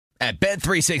At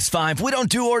Bet365, we don't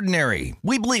do ordinary.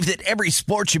 We believe that every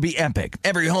sport should be epic.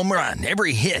 Every home run,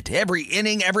 every hit, every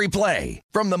inning, every play.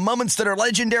 From the moments that are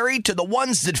legendary to the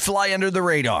ones that fly under the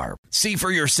radar. See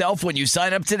for yourself when you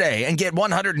sign up today and get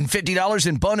 $150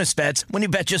 in bonus bets when you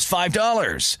bet just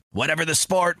 $5. Whatever the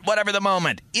sport, whatever the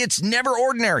moment, it's never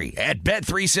ordinary at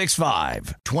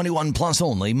Bet365. 21 plus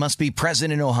only. Must be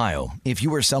present in Ohio. If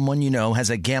you or someone you know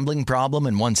has a gambling problem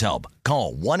and wants help,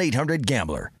 call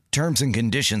 1-800-GAMBLER. Terms and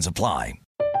conditions apply.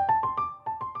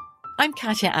 I'm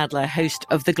Katya Adler, host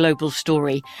of The Global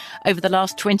Story. Over the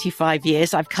last 25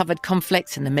 years, I've covered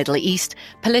conflicts in the Middle East,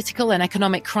 political and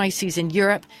economic crises in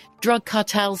Europe, drug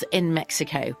cartels in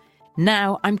Mexico.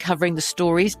 Now I'm covering the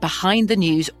stories behind the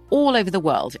news all over the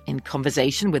world in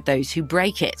conversation with those who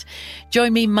break it.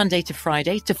 Join me Monday to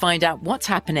Friday to find out what's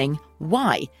happening,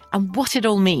 why, and what it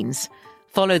all means.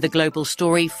 Follow The Global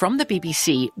Story from the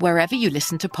BBC wherever you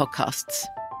listen to podcasts.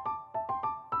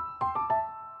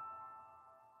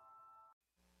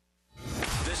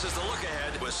 This is The Look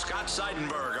Ahead with Scott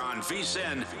Seidenberg on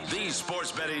VSiN, the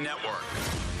Sports Betting Network.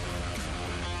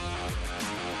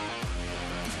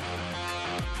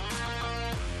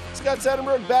 Scott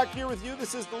Seidenberg back here with you.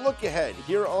 This is The Look Ahead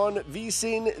here on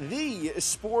VSiN, the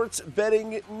Sports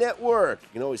Betting Network. You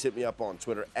can always hit me up on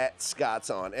Twitter at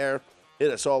ScottsOnAir. Hit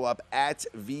us all up at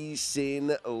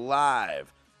VSiN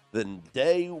Live. The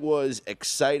day was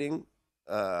exciting.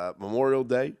 Memorial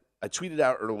Day. I tweeted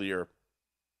out earlier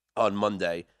on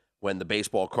Monday when the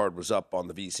baseball card was up on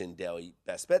the VSiN Daily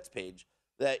Best Bets page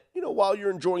that, you know, while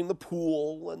you're enjoying the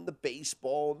pool and the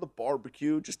baseball and the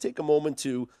barbecue, just take a moment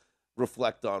to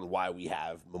reflect on why we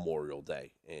have Memorial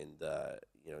Day. And,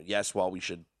 yes, while we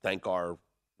should thank our,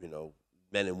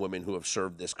 men and women who have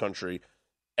served this country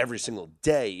every single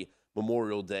day,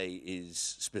 Memorial Day is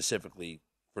specifically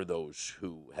for those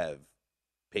who have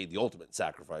paid the ultimate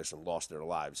sacrifice and lost their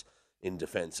lives in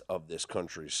defense of this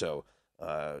country. So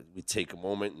we take a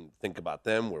moment and think about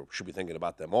them. We should be thinking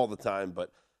about them all the time,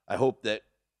 but I hope that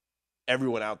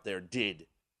everyone out there did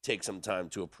take some time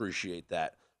to appreciate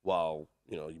that while,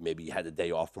 you maybe had a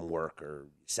day off from work or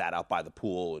sat out by the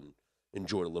pool and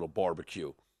enjoyed a little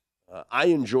barbecue. I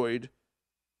enjoyed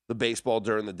the baseball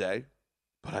during the day,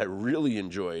 but I really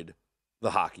enjoyed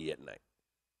the hockey at night.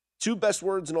 Two best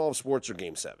words in all of sports are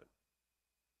Game 7.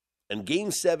 And Game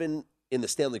 7 in the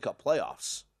Stanley Cup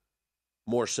playoffs,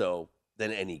 more so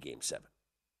than any Game 7.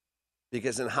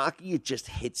 Because in hockey, it just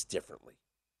hits differently.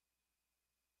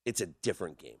 It's a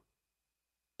different game.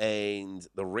 And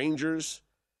the Rangers,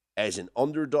 as an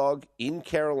underdog in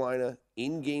Carolina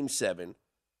in Game 7,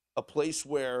 a place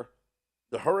where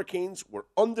the Hurricanes were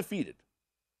undefeated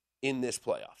in this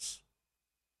playoffs.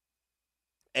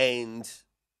 And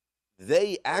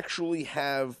they actually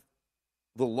have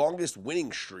the longest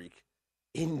winning streak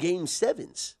in Game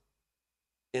 7s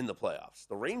in the playoffs.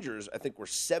 The Rangers, I think, were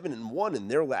 7-1 in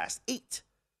their last 8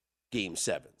 Game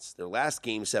 7s. Their last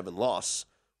Game 7 loss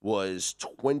was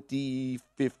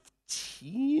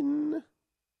 2015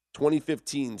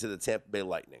 to the Tampa Bay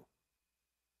Lightning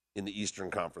in the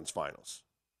Eastern Conference Finals,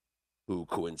 who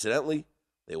coincidentally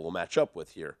they will match up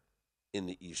with here in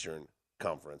the Eastern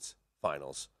Conference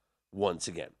Finals once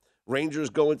again. Rangers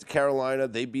go into Carolina.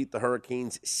 They beat the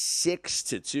Hurricanes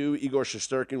 6-2. Igor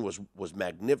Shesterkin was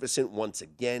magnificent once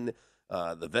again.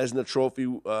 The Vezina Trophy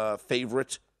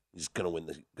favorite. He's going to win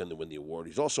the award.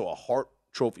 He's also a Hart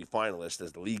Trophy finalist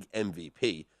as the league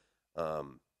MVP.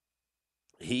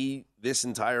 This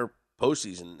entire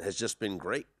postseason has just been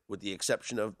great, with the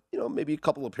exception of maybe a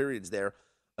couple of periods there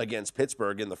against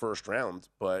Pittsburgh in the first round.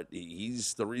 But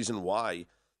he's the reason why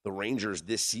the Rangers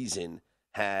this season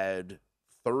had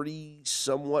 30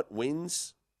 somewhat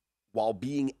wins while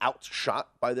being outshot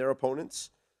by their opponents.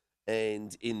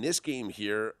 And in this game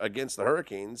here against the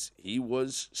Hurricanes, he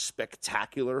was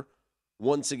spectacular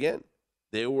once again.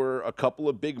 There were a couple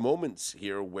of big moments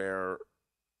here where,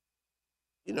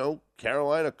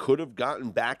 Carolina could have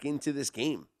gotten back into this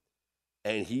game.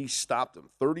 And he stopped them.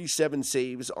 37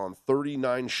 saves on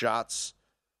 39 shots.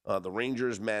 The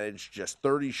Rangers managed just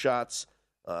 30 shots.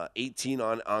 18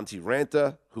 on Antti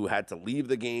Ranta, who had to leave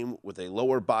the game with a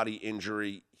lower body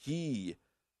injury.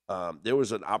 There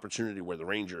was an opportunity where the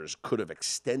Rangers could have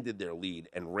extended their lead,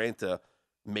 and Ranta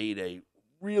made a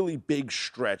really big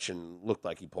stretch and looked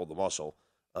like he pulled the muscle,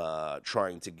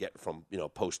 trying to get from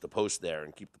post to post there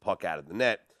and keep the puck out of the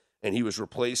net. And he was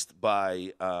replaced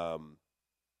by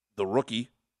the rookie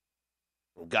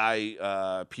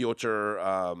guy, Pyotr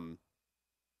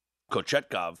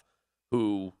Kochetkov,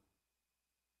 who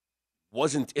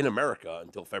wasn't in America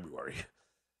until February.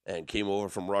 and came over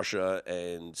from Russia,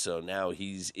 and so now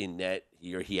he's in net.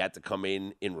 He had to come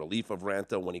in relief of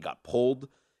Ranta when he got pulled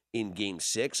in Game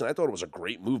 6, and I thought it was a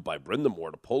great move by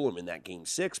Brind'Amour to pull him in that Game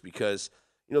 6 because,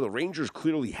 the Rangers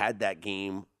clearly had that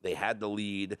game. They had the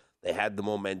lead. They had the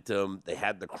momentum. They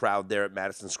had the crowd there at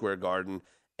Madison Square Garden,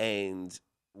 and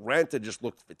Ranta just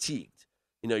looked fatigued.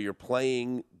 You're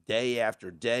playing day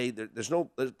after day.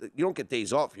 You don't get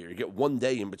days off here. You get one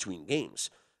day in between games.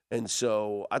 And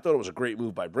so I thought it was a great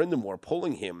move by Brind'Amour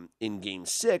pulling him in Game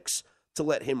 6 to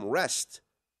let him rest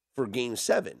for Game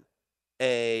 7.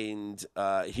 And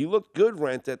he looked good,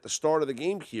 Ranta, at the start of the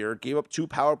game here. Gave up 2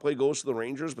 power play goals to the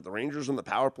Rangers, but the Rangers on the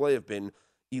power play have been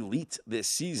elite this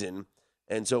season.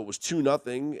 And so it was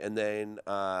 2-0, and then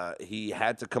he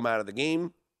had to come out of the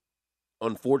game,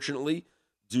 unfortunately,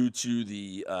 due to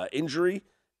the injury.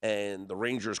 And the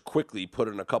Rangers quickly put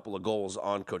in a couple of goals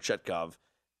on Kochetkov.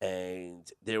 And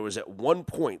there was at one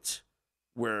point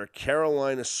where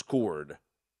Carolina scored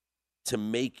to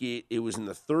make it was in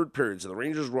the third period. So the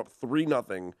Rangers were up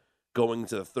 3-0 going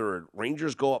into the third.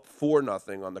 Rangers go up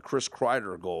 4-0 on the Chris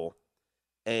Kreider goal.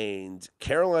 And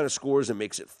Carolina scores and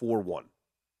makes it 4-1.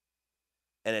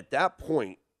 And at that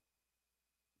point,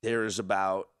 there's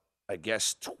about,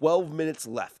 12 minutes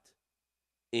left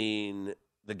in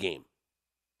the game.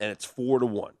 And it's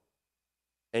 4-1.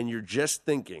 And you're just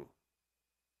thinking,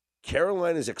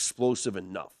 Carolina's explosive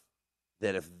enough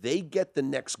that if they get the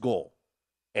next goal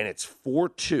and it's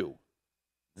 4-2,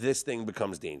 this thing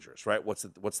becomes dangerous, right? What's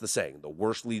the saying? The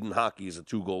worst lead in hockey is a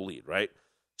 2-goal lead, right?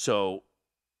 So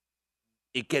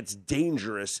it gets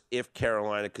dangerous if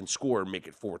Carolina can score and make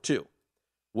it 4-2.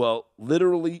 Well,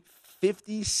 literally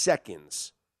 50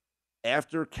 seconds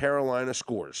after Carolina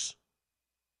scores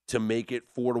to make it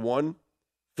 4-1,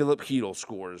 Philip Chytil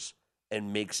scores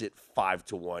and makes it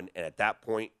 5-1. And at that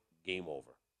point, game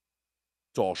over.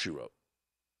 It's all she wrote.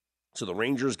 So the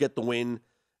Rangers get the win,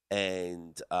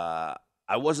 and I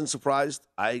wasn't surprised.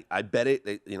 I bet it.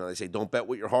 They say don't bet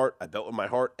with your heart. I bet with my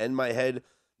heart and my head.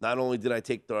 Not only did I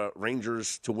take the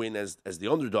Rangers to win as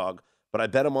the underdog, but I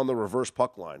bet them on the reverse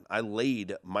puck line. I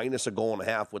laid minus a goal and a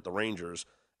half with the Rangers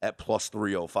at plus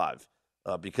 305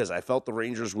 because I felt the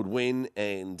Rangers would win,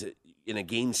 and in a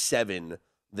Game 7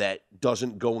 that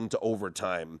doesn't go into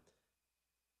overtime,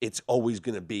 it's always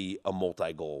going to be a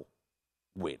multi-goal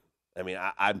win. I mean,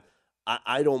 I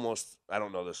don't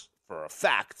know this for a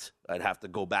fact. I'd have to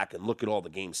go back and look at all the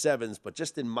Game 7s, but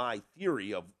just in my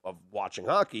theory of watching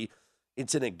hockey,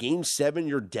 it's in a Game 7,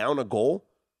 you're down a goal,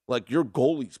 like your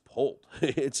goalie's pulled.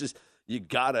 It's just you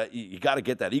gotta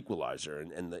get that equalizer,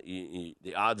 and the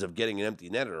odds of getting an empty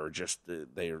netter are just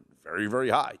they are very, very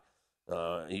high.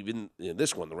 Even in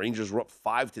this one, the Rangers were up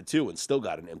 5-2 and still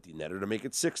got an empty netter to make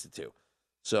it 6-2.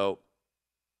 So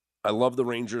I love the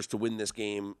Rangers to win this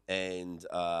game, and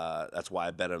that's why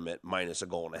I bet them at minus a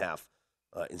goal and a half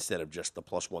instead of just the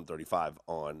plus 135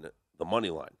 on the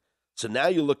money line. So now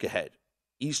you look ahead.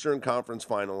 Eastern Conference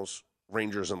Finals,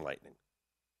 Rangers and Lightning.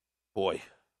 Boy,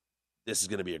 this is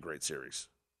going to be a great series.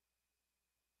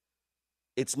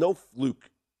 It's no fluke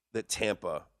that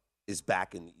Tampa is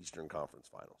back in the Eastern Conference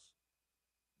Finals.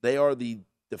 They are the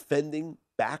defending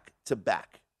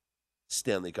back-to-back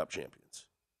Stanley Cup champions.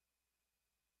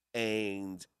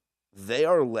 And they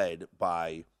are led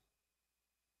by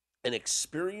an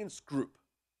experienced group,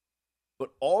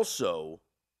 but also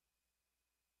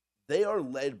they are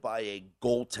led by a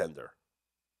goaltender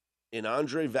in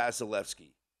Andrei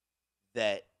Vasilevsky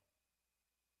that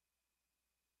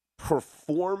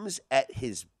performs at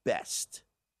his best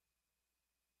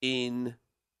in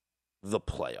the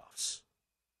playoffs.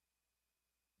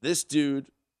 This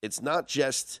dude, it's not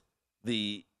just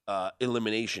the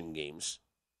elimination games.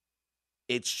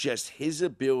 It's just his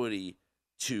ability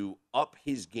to up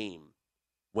his game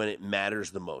when it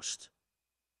matters the most.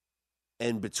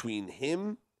 And between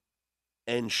him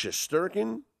and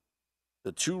Shesterkin,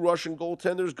 the two Russian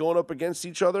goaltenders going up against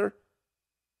each other,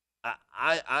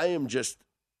 I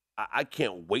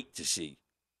can't wait to see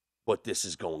what this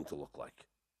is going to look like.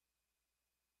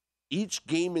 Each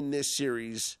game in this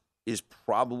series is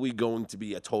probably going to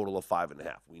be a total of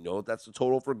 5.5. We know that's the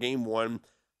total for Game 1.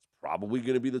 It's probably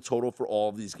going to be the total for all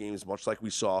of these games, much like we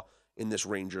saw in this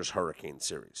Rangers-Hurricane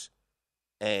series.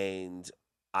 And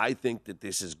I think that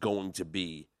this is going to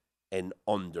be an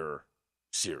under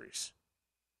series.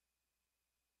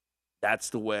 That's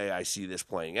the way I see this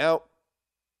playing out.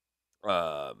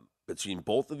 Between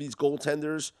both of these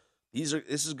goaltenders,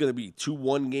 this is going to be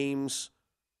 2-1 games,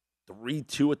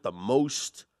 3-2 at the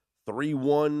most,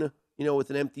 3-1, with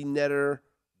an empty netter,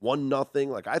 1-0.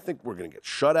 Like, I think we're going to get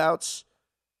shutouts.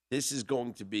 This is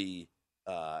going to be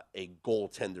a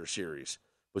goaltender series.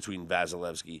 between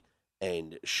Vasilevsky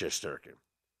and Shesterkin.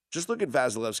 Just look at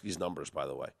Vasilevsky's numbers, by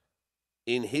the way.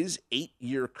 In his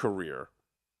 8-year career,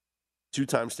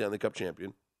 2-time Stanley Cup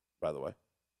champion, by the way,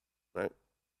 right?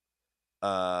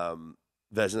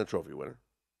 Vezina Trophy winner.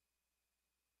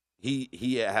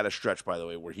 He had a stretch, by the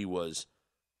way, where he was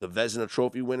the Vezina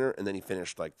Trophy winner, and then he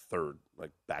finished like third,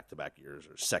 like back-to-back years,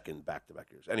 or second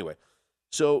back-to-back years. Anyway,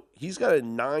 so he's got a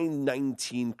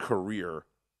 .919 career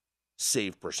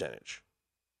save percentage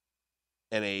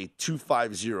and a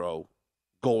 .250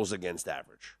 goals against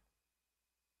average.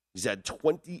 He's had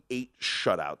 28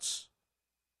 shutouts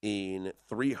in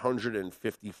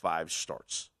 355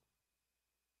 starts.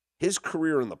 His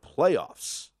career in the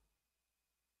playoffs,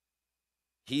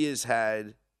 he has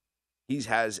a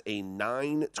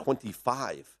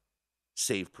 .925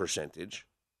 save percentage,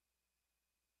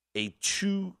 a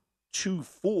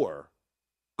 .224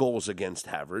 goals against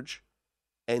average,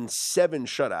 and 7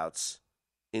 shutouts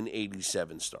in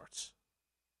 87 starts.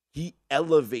 He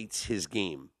elevates his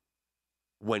game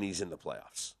when he's in the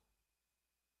playoffs.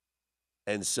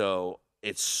 And so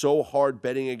it's so hard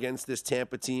betting against this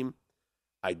Tampa team.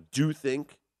 I do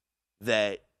think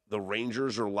that the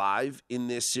Rangers are live in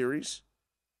this series.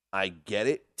 I get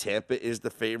it. Tampa is the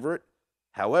favorite.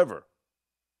 However,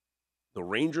 the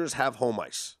Rangers have home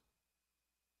ice,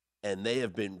 and they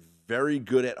have been very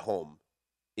good at home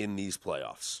in these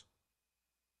playoffs.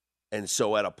 And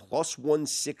so at a plus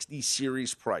 160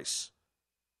 series price,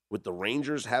 with the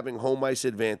Rangers having home ice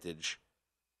advantage,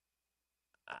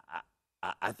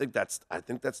 I think that's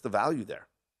the value there.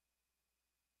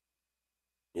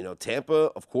 You know,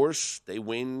 Tampa, of course, they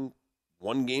win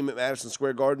one game at Madison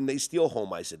Square Garden, they steal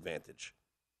home ice advantage.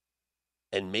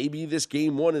 And maybe this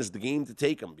game 1 is the game to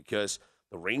take them, because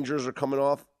the Rangers are coming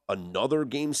off another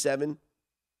game 7,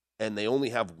 and they only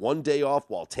have one day off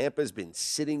while Tampa's been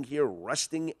sitting here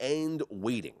resting and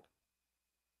waiting.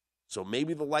 So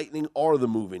maybe the Lightning are the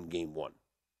move in game 1.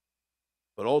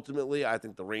 But ultimately, I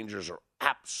think the Rangers are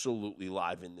absolutely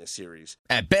live in this series.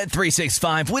 At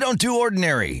Bet365, we don't do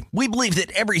ordinary. We believe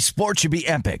that every sport should be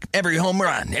epic. Every home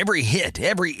run, every hit,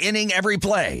 every inning, every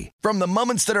play. From the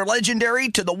moments that are legendary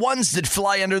to the ones that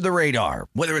fly under the radar.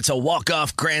 Whether it's a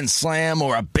walk-off grand slam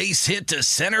or a base hit to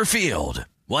center field.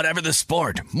 Whatever the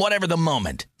sport, whatever the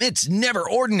moment, it's never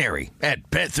ordinary at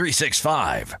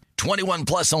Bet365. 21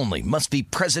 plus only. Must be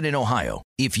present in Ohio.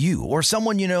 If you or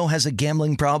someone you know has a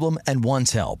gambling problem and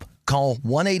wants help, call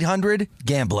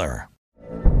 1-800-GAMBLER.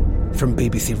 From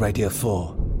BBC Radio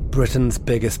 4, Britain's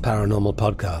biggest paranormal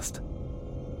podcast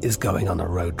is going on a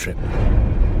road trip.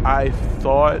 I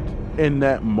thought in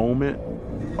that moment,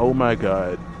 oh my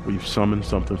God, we've summoned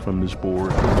something from this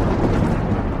board.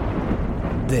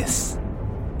 This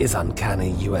is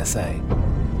Uncanny USA.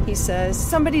 He says,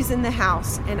 somebody's in the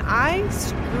house, and I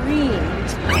screamed.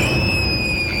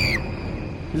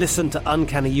 Listen to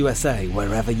Uncanny USA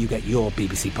wherever you get your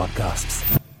BBC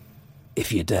podcasts,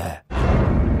 if you dare.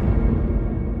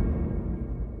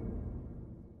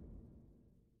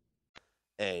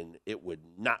 And it would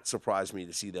not surprise me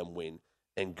to see them win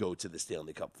and go to the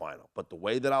Stanley Cup final. But the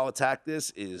way that I'll attack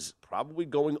this is probably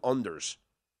going unders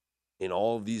in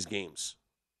all of these games.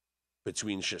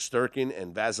 Between Shesterkin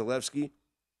and Vasilevsky,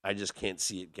 I just can't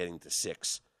see it getting to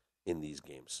 6 in these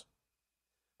games.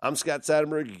 I'm Scott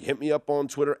Seidenberg. You can hit me up on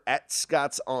Twitter at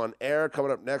ScottsOnAir.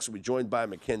 Coming up next, we'll be joined by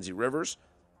Mackenzie Rivers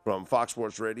from Fox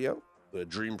Sports Radio, the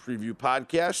Dream Preview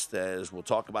podcast, as we'll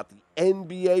talk about the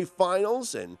NBA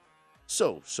Finals and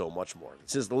so much more.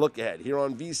 This is The Look Ahead here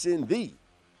on VSiN, the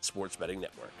Sports Betting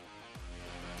Network.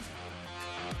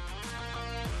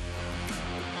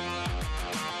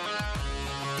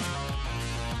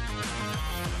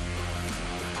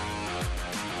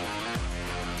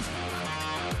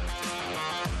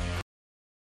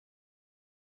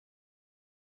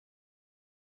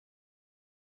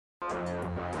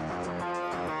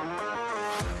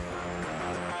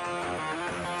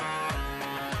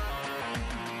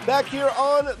 Back here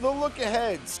on The Look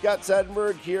Ahead, Scott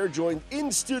Seidenberg here, joined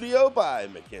in studio by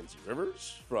Mackenzie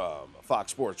Rivers from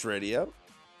Fox Sports Radio.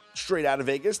 Straight out of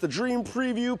Vegas, the Dream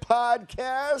Preview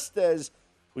podcast, as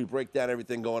we break down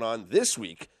everything going on this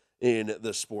week in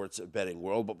the sports betting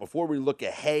world. But before we look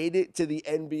ahead to the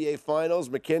NBA Finals,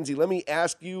 Mackenzie, let me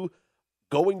ask you,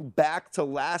 going back to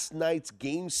last night's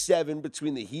Game 7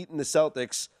 between the Heat and the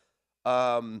Celtics,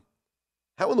 how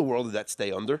in the world did that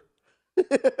stay under?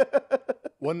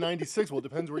 196. Well, it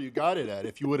depends where you got it at.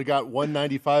 If you would have got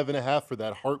 195.5 for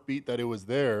that heartbeat that it was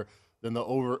there, then the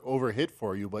over hit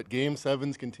for you. But Game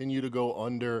 7s continue to go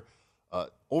under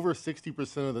over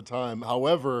 60% of the time.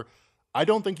 However, I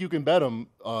don't think you can bet them,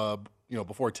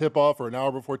 before tip-off or an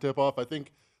hour before tip-off. I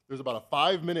think there's about a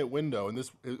 5-minute window, and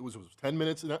it was 10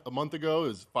 minutes a month ago. It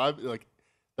was 5. Like,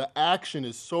 the action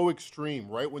is so extreme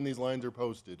right when these lines are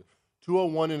posted.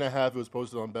 201.5. It was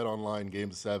posted on Bet Online,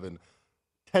 Game 7.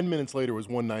 10 minutes later was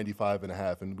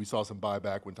 195.5, and we saw some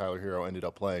buyback when Tyler Hero ended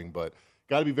up playing. But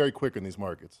got to be very quick in these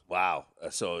markets. Wow.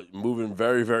 So moving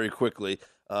very, very quickly.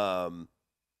 I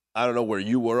don't know where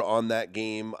you were on that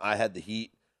game. I had the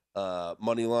Heat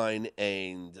money line,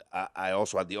 and I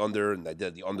also had the under, and I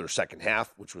did the under second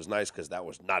half, which was nice because that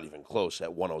was not even close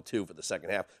at 102 for the second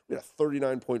half. We had a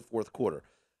 39-point fourth quarter.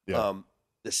 Yeah.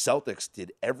 The Celtics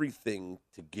did everything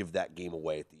to give that game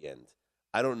away at the end.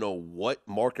 I don't know what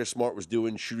Marcus Smart was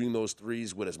doing, shooting those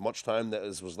threes with as much time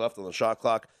as was left on the shot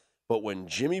clock, but when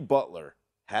Jimmy Butler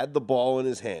had the ball in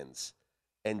his hands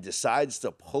and decides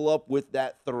to pull up with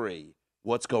that three,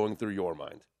 what's going through your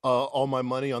mind? All my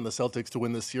money on the Celtics to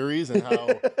win the series, and how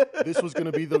this was going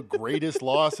to be the greatest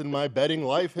loss in my betting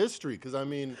life history. Because, I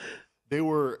mean, they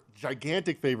were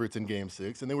gigantic favorites in Game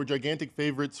 6, and they were gigantic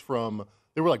favorites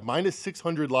they were like minus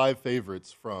 600 live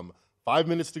favorites from 5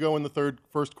 minutes to go in the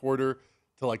first quarter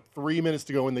to like 3 minutes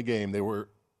to go in the game. They were,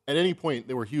 at any point,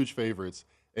 they were huge favorites.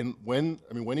 And when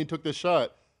he took this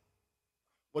shot,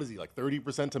 what is he, like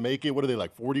 30% to make it? What are they,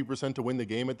 like 40% to win the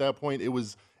game at that point? It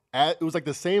was like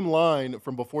the same line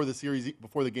from before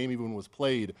the game even was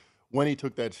played when he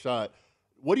took that shot.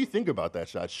 What do you think about that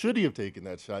shot? Should he have taken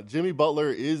that shot? Jimmy Butler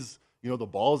is, the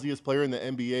ballsiest player in the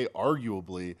NBA,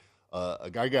 arguably. A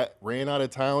guy ran out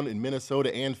of town in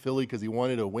Minnesota and Philly because he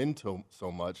wanted to win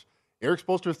so much. Eric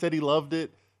Spoelstra said he loved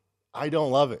it. I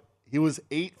don't love it. He was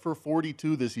 8 for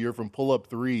 42 this year from pull-up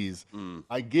threes.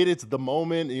 I get it's the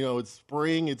moment. It's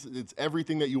spring. It's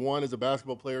everything that you want as a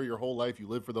basketball player your whole life. You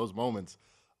live for those moments.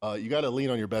 You got to lean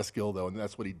on your best skill, though, and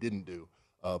that's what he didn't do,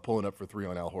 pulling up for 3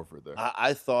 on Al Horford there.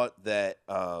 I thought that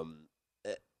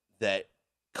that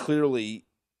clearly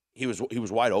he was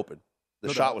wide open.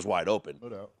 The shot was wide open. No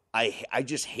doubt. I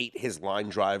just hate his line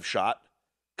drive shot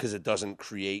because it doesn't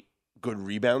create good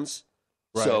rebounds.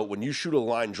 Right. So when you shoot a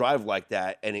line drive like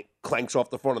that and it clanks off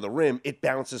the front of the rim, it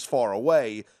bounces far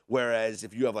away. Whereas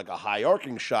if you have like a high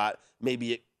arcing shot,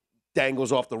 maybe it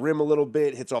dangles off the rim a little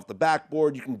bit, hits off the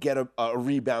backboard. You can get a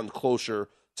rebound closer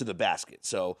to the basket.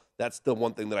 So that's the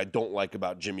one thing that I don't like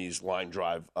about Jimmy's line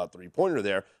drive three-pointer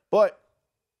there. But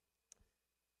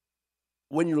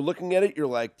when you're looking at it, you're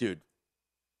like, dude,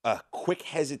 a quick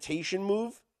hesitation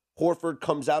move. Horford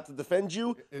comes out to defend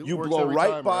you. You blow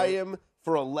right by him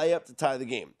for a layup to tie the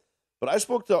game. But I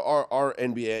spoke to our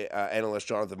NBA analyst,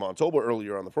 Jonathan Montobel,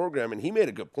 earlier on the program, and he made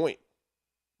a good point.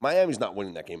 Miami's not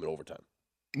winning that game in overtime.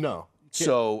 No.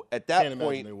 So at that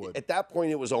point,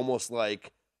 it was almost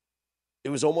like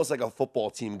a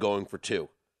football team going for 2.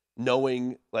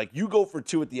 Knowing, like, you go for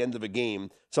 2 at the end of a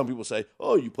game. Some people say,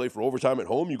 oh, you play for overtime at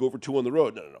home, you go for 2 on the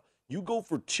road. No. You go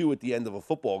for 2 at the end of a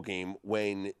football game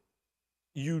when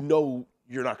you know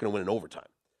you're not going to win in overtime.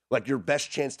 Like, your best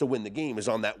chance to win the game is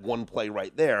on that one play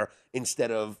right there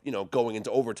instead of, going into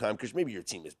overtime because maybe your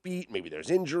team is beat, maybe there's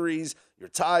injuries, you're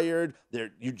tired,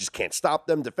 you just can't stop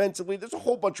them defensively. There's a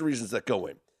whole bunch of reasons that go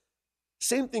in.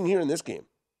 Same thing here in this game.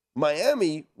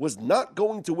 Miami was not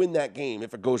going to win that game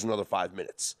if it goes another 5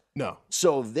 minutes. No.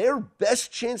 So their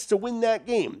best chance to win that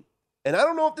game, and I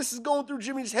don't know if this is going through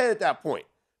Jimmy's head at that point,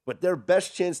 but their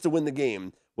best chance to win the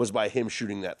game was by him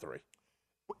shooting that 3.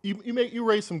 You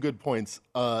raise some good points.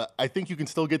 I think you can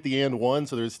still get the and one,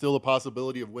 so there's still a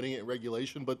possibility of winning it in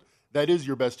regulation, but that is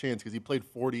your best chance because he played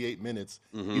 48 minutes.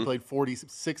 Mm-hmm. He played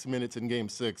 46 minutes in Game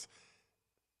 6.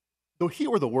 Though he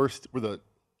were the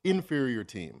inferior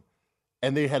team,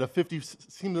 and they had a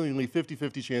seemingly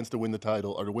 50-50 chance to win the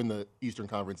title or to win the Eastern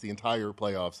Conference, the entire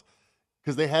playoffs,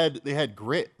 because they had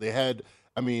grit.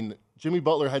 Jimmy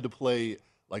Butler had to play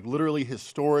like literally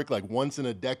historic, like once in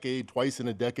a decade, twice in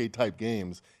a decade type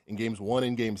games in Games 1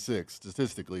 and Game 6,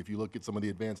 statistically, if you look at some of the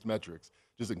advanced metrics.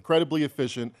 Just incredibly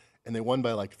efficient, and they won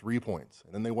by like 3 points,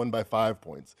 and then they won by 5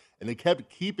 points. And they kept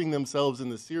keeping themselves in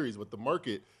the series with the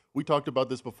market. We talked about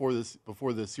this before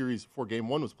Game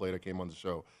 1 was played. I came on the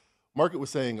show. Market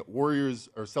was saying Warriors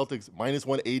or Celtics minus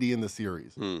 180 in the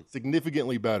series,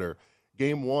 significantly better.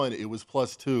 Game 1, it was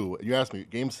 +2. You asked me,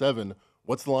 Game 7,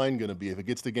 what's the line going to be if it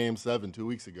gets to Game 7 2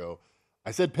 weeks ago?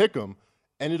 I said pick 'em.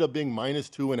 Ended up being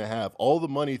 -2.5. All the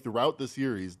money throughout the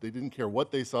series, they didn't care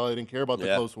what they saw. They didn't care about the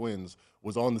close wins,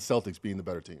 was on the Celtics being the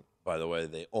better team. By the way,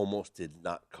 they almost did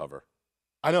not cover.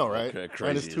 I know, right?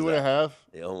 -2.5.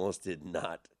 They almost did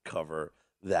not cover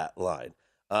that line.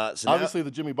 Obviously,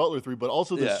 the Jimmy Butler 3, but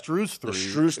also the Strus 3. The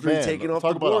Strus 3 taking off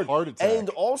the board. Talk about a heart attack. And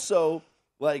also,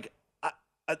 like,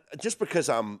 I, just because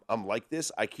I'm like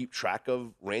this, I keep track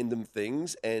of random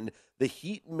things. And the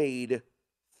Heat made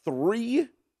 3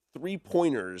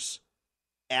 3-pointers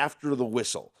after the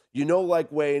whistle. You know, like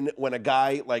when a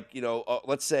guy, like, you know,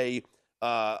 let's say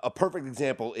a perfect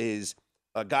example is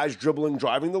a guy's dribling,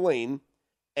 driving the lane,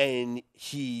 and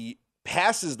he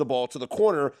passes the ball to the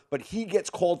corner, but he gets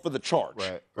called for the charge,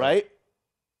 right?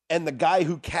 And the guy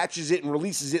who catches it and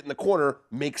releases it in the corner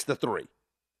makes the 3.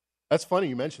 That's funny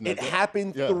you mentioned that. It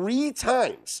happened 3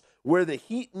 times where the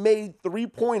Heat made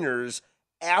 3-pointers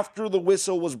after the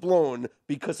whistle was blown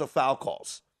because of foul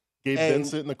calls. Gabe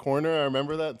Vincent in the corner, I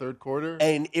remember that, third quarter.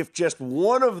 And if just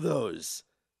one of those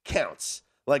counts,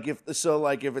 like if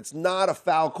it's not a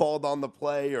foul called on the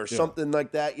play or something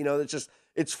like that, you know,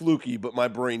 it's fluky, but my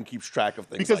brain keeps track of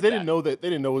things because like they didn't know that. They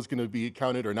didn't know it was going to be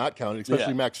counted or not counted,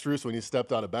 especially Max Strus when he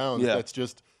stepped out of bounds. Yeah. That's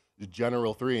just the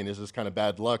general 3, and it's just kind of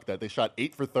bad luck that they shot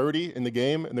 8 for 30 in the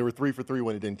game, and they were 3 for 3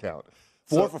 when it didn't count.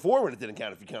 4 for 4 when it didn't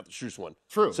count if you count the Strus one.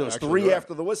 True. So it's 3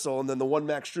 after the whistle, and then the one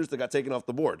Max Strus that got taken off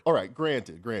the board. All right,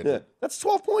 granted. Yeah, that's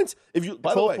 12 points. If you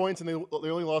 12 points, and they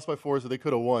only lost by 4, so they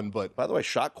could have won. But by the way,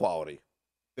 shot quality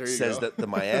says that the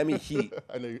Miami Heat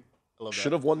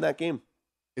should have won that game.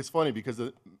 It's funny because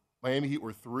the Miami Heat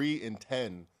were 3 and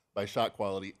 10 by shot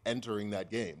quality entering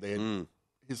that game. They had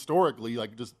historically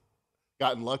just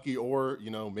gotten lucky, or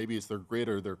maybe it's their grit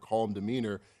or their calm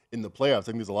demeanor in the playoffs. I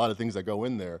think there's a lot of things that go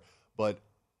in there, but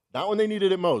not when they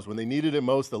needed it most. When they needed it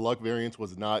most, the luck variance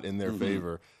was not in their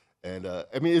favor. And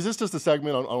I mean, is this just a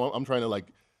segment? I'm trying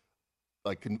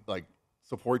to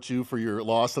support you for your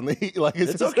loss on the Heat.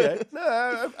 It's okay.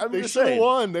 No, I'm they just should have saying.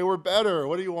 won. They were better.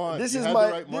 What do you want? This you is had my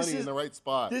the right money in the right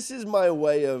spot. This is my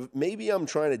way of maybe I'm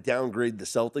trying to downgrade the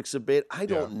Celtics a bit. I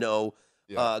don't know.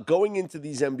 Yeah. Going into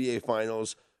these NBA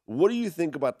Finals, what do you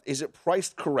think about? Is it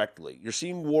priced correctly? You're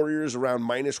seeing Warriors around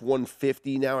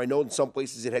 -150 now. I know in some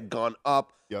places it had gone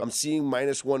up. Yep. I'm seeing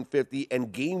 -150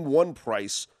 and Game 1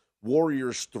 price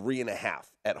Warriors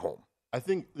 3.5 at home. I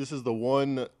think this is the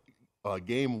one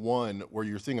Game 1 where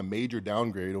you're seeing a major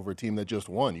downgrade over a team that just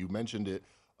won. You mentioned it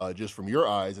just from your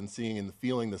eyes and seeing and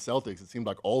feeling the Celtics. It seemed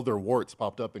like all their warts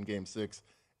popped up in Game 6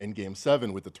 and Game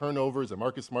 7 with the turnovers and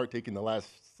Marcus Smart taking the last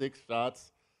 6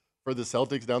 shots for the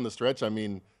Celtics down the stretch. I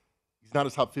mean, he's not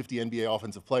a top 50 NBA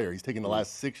offensive player. He's taking the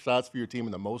last 6 shots for your team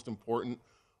in the most important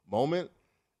moment.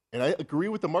 And I agree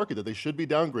with the market that they should be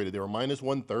downgraded. They were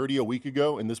 -130 a week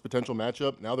ago in this potential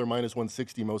matchup. Now they're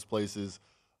 -160 most places.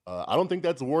 I don't think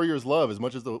that's the Warriors' love. As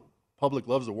much as the public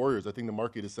loves the Warriors, I think the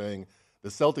market is saying the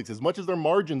Celtics, as much as their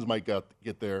margins might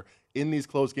get there, in these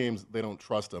close games, they don't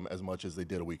trust them as much as they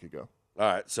did a week ago. All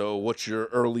right, so what's your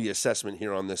early assessment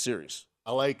here on this series?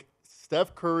 I like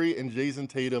Steph Curry and Jason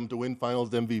Tatum to win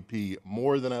Finals MVP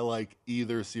more than I like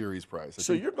either series price.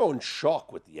 So you're going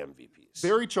chalk with the MVPs.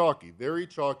 Very chalky, very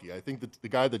chalky. I think that the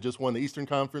guy that just won the Eastern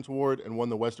Conference Award and won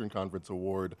the Western Conference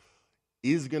Award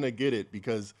is going to get it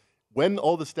because when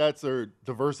all the stats are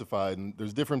diversified and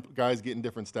there's different guys getting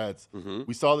different stats,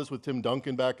 we saw this with Tim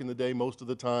Duncan back in the day most of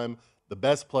the time. The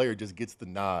best player just gets the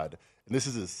nod. And this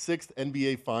is his 6th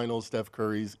NBA Finals, Steph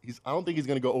Curry's. I don't think he's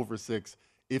going to go over 6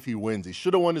 if he wins. He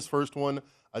should have won his first one.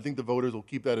 I think the voters will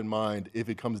keep that in mind if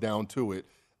it comes down to it.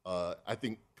 I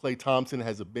think Klay Thompson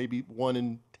has a maybe 1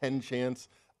 in 10 chance.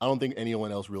 I don't think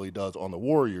anyone else really does on the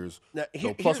Warriors. Now,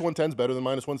 so plus 110 is better than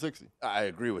 -160. I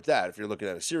agree with that if you're looking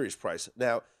at a series price.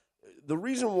 Now, the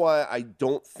reason why I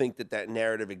don't think that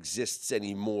narrative exists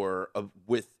anymore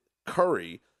with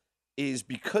Curry is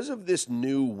because of this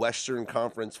new Western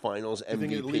Conference Finals MVP. You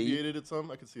think it alleviated it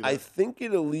some? I can see that. I think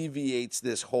it alleviates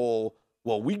this whole,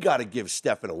 well, we got to give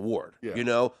Steph an award. Yeah.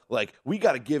 We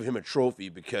got to give him a trophy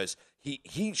because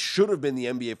he should have been the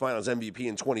NBA Finals MVP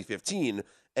in 2015,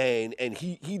 and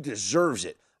he deserves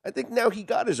it. I think now he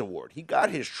got his award. He got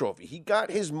his trophy. He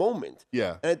got his moment.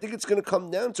 Yeah. And I think it's going to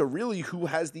come down to really who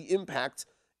has the impact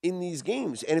in these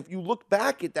games. And if you look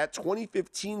back at that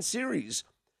 2015 series,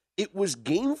 it was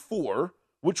Game 4,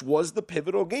 which was the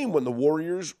pivotal game when the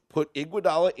Warriors put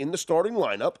Iguodala in the starting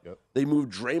lineup. Yep. They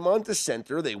moved Draymond to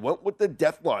center. They went with the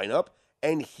death lineup,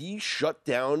 and he shut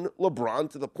down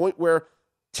LeBron to the point where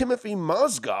Timothy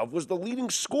Mozgov was the leading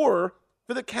scorer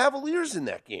for the Cavaliers in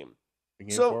that game. In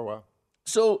Game 4, wow.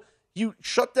 So you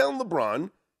shut down LeBron.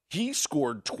 He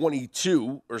scored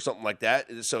 22 or something like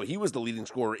that. So he was the leading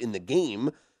scorer in the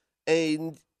game.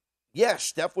 And yes,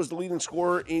 Steph was the leading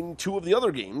scorer in 2 of the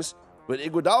other games, but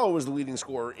Iguodala was the leading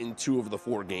scorer in 2 of the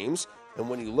 4 games. And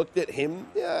when you looked at him,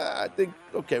 I think,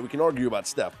 okay, we can argue about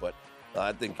Steph, but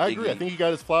I think I agree. I think he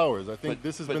got his flowers. I think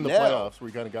this has been the playoffs where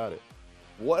he kind of got it.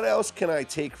 What else can I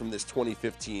take from this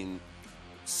 2015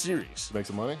 series? To make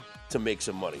some money? To make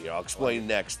some money. I'll explain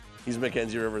next. He's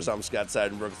Mackenzie Rivers. I'm Scott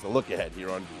Seidenberg. It's the Look Ahead here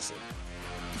on VSiN.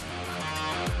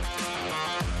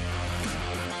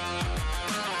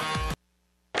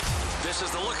 This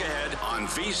is the Look Ahead on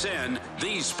VSiN,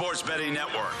 the Sports Betting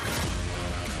Network.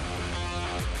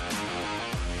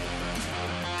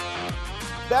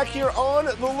 Back here on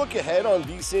the Look Ahead on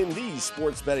VSiN, the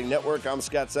Sports Betting Network. I'm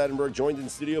Scott Seidenberg, joined in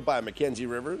studio by Mackenzie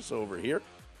Rivers over here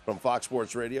from Fox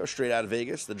Sports Radio, straight out of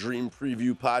Vegas, the Dream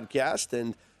Preview podcast.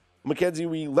 And Mackenzie,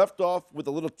 we left off with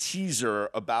a little teaser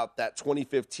about that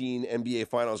 2015 NBA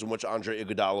Finals in which Andre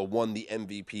Iguodala won the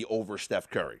MVP over Steph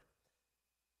Curry.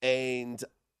 And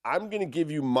I'm going to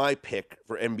give you my pick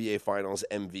for NBA Finals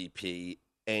MVP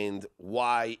and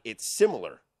why it's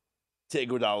similar to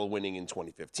Iguodala winning in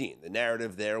 2015. The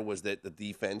narrative there was that the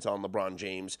defense on LeBron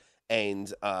James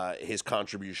and his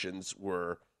contributions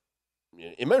were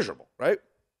immeasurable, right?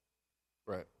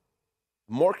 Right.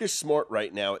 Marcus Smart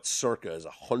right now at circa is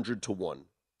 100-1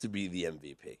 to be the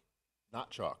MVP.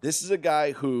 Not chalk. This is a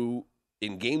guy who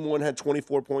in game 1 had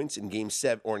 24 points, in game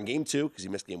 7, or in game 2, because he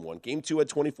missed game 1. Game 2 had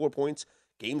 24 points.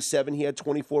 Game 7, he had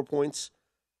 24 points.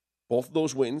 Both of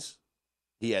those wins.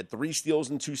 He had 3 steals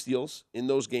and 2 steals in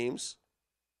those games.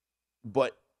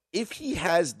 But if he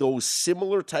has those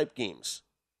similar type games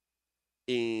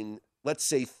in, let's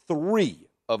say, 3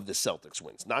 of the Celtics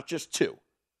wins, not just 2,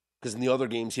 because in the other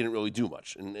games he didn't really do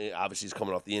much, and obviously he's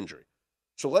coming off the injury.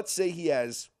 So let's say he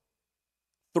has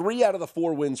 3 out of the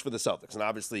 4 wins for the Celtics, and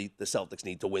obviously the Celtics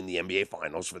need to win the NBA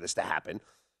Finals for this to happen.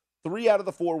 3 out of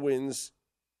the 4 wins,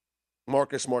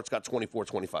 Marcus Smart's got 24,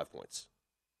 25 points.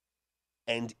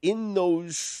 And in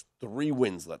those 3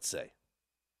 wins, let's say,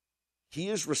 he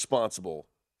is responsible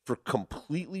for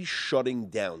completely shutting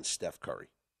down Steph Curry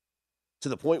to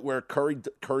the point where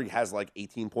Curry has like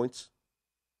 18 points.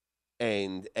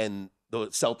 And the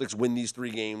Celtics win these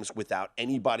 3 games without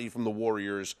anybody from the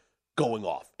Warriors going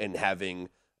off and having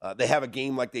they have a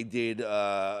game like they did,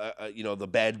 the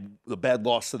bad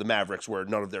loss to the Mavericks where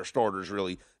none of their starters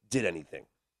really did anything.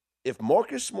 If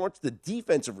Marcus Smart's the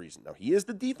defensive reason, now he is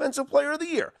the defensive player of the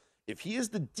year. If he is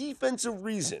the defensive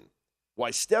reason why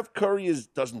Steph Curry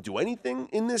doesn't do anything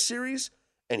in this series,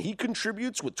 and he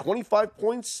contributes with 25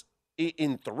 points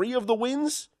in 3 of the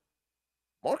wins,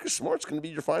 Marcus Smart's going to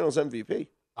be your Finals MVP.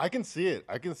 I can see it.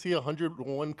 I can see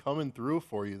 101 coming through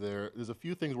for you there. There's a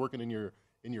few things working in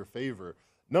your favor.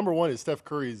 Number one is Steph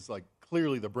Curry's like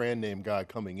clearly the brand name guy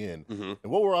coming in. Mm-hmm.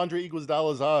 And what were Andre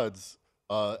Iguodala's odds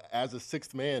as a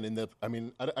 6th man in the? I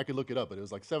mean, I could look it up, but it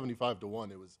was like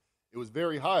 75-1. It was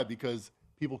very high because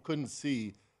people couldn't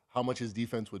see how much his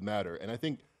defense would matter. And I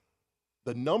think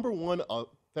the number one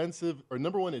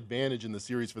advantage in the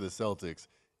series for the Celtics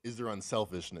is their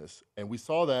unselfishness. And we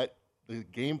saw that the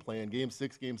game plan, game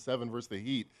 6, game 7 versus the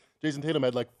Heat. Jason Tatum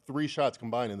had like 3 shots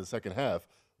combined in the second half.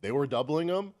 They were doubling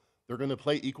them. They're going to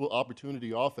play equal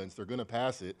opportunity offense. They're going to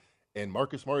pass it. And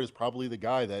Marcus Smart is probably the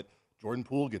guy that Jordan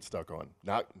Poole gets stuck on.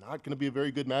 Not going to be a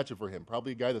very good matchup for him.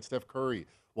 Probably a guy that Steph Curry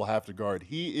will have to guard.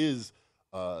 He is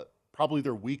probably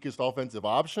their weakest offensive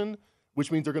option,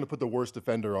 which means they're going to put the worst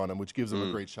defender on him, which gives them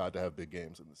a great shot to have big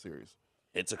games in the series.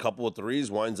 Hits a couple of threes,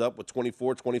 winds up with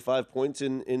 24, 25 points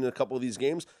in a couple of these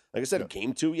games. Like I said,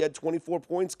 Game 2, he had 24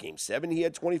 points. Game 7, he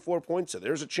had 24 points. So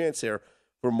there's a chance here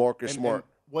for Marcus Smart. And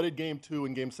what did Game 2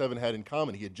 and Game 7 had in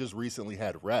common? He had just recently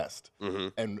had rest. Mm-hmm.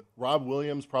 And Rob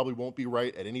Williams probably won't be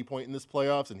right at any point in this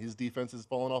playoffs, and his defense has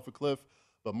fallen off a cliff.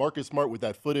 But Marcus Smart, with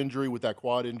that foot injury, with that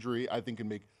quad injury, I think can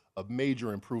make a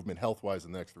major improvement health-wise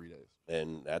in the next 3 days.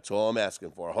 And that's all I'm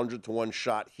asking for, 100-1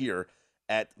 shot here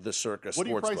at the Circa Sportsbook. What do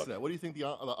you price that? What do you think the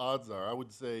odds are? I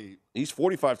would say he's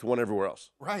 45-1 everywhere else.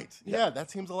 Right. Yeah, that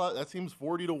seems a lot. That seems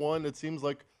 40-1. It seems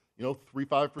like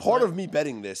 3-5%. Part of me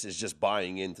betting this is just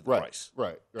buying into the price.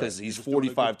 Right. Because he's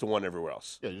 45-1 everywhere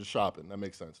else. Yeah, you're just shopping. That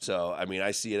makes sense. So I mean,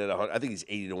 I see it at 100. I think he's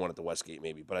 80-1 at the Westgate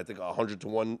maybe, but I think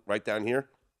 100-1 right down here.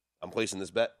 I'm placing this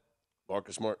bet.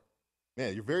 Marcus Smart.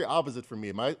 Man, you're very opposite from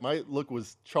me. My look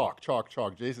was chalk.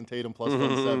 Jason Tatum plus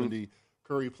 170,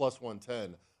 Curry plus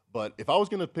 110. But if I was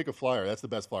going to pick a flyer, that's the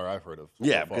best flyer I've heard of.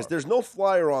 Yeah, because there's no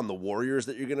flyer on the Warriors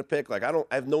that you're going to pick. Like I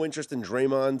have no interest in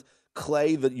Draymond.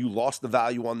 Clay, that you lost the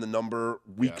value on the number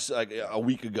a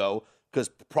week ago, because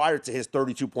prior to his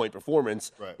 32-point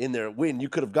performance in their win, you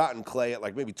could have gotten Clay at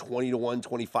like maybe 20-1,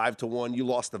 25-1. You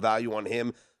lost the value on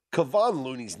him. Kevon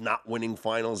Looney's not winning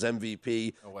Finals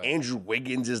MVP. No way. Andrew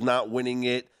Wiggins is not winning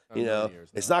it.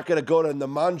 It's not going to go to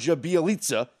Nemanja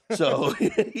Bjelica. So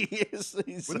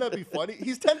wouldn't that be funny?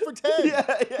 He's 10 for 10.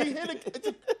 Yeah. He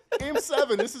hit Game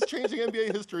 7. This is changing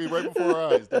NBA history right before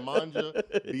our eyes. Nemanja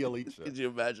Bjelica. Could you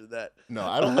imagine that? No,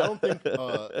 I don't think.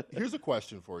 Here's a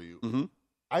question for you. Mm-hmm.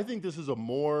 I think this is I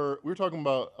was talking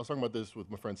about this with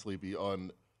my friend Sleepy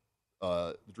on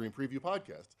the Dream Preview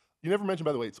podcast. You never mentioned,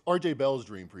 by the way, it's RJ Bell's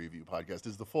Dream Preview podcast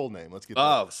is the full name. Let's get that.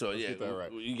 Oh, so Let's yeah, get that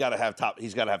right. you got to have top.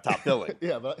 He's got to have top billing.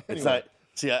 Yeah, but It's anyway.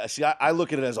 not. See, I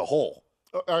look at it as a whole.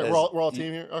 All right, As we're all a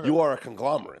team here? Okay. You are a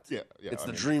conglomerate. Yeah. It's I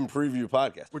the mean, Dream Preview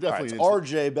podcast. We're definitely All right,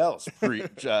 it's RJ Bell's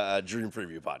Dream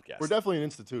Preview podcast. We're definitely an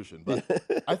institution, but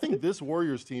I think this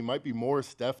Warriors team might be more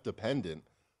Steph dependent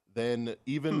than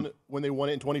even when they won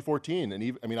it in 2014. And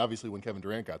even, I mean, obviously when Kevin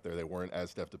Durant got there, they weren't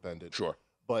as Steph dependent. Sure.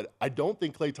 But I don't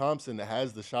think Klay Thompson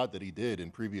has the shot that he did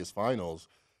in previous finals.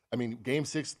 I mean, Game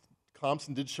 6,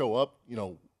 Thompson did show up,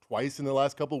 twice in the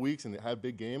last couple of weeks and had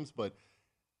big games, but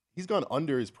he's gone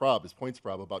under his points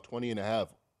prop, about 20.5.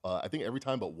 I think every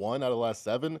time but one out of the last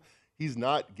 7, he's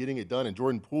not getting it done. And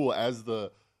Jordan Poole, as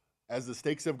the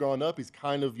stakes have gone up, he's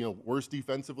kind of, worse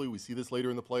defensively. We see this later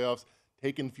in the playoffs,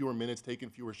 taking fewer minutes, taking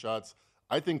fewer shots.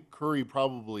 I think Curry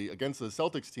probably, against the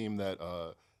Celtics team that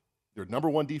they're number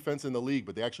 1 defense in the league,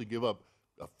 but they actually give up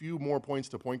a few more points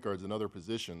to point guards in other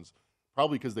positions,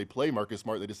 probably because they play Marcus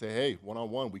Smart. They just say, hey,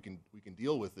 one-on-one, we can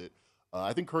deal with it.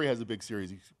 I think Curry has a big series.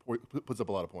 He puts up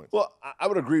a lot of points. Well, I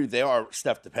would agree they are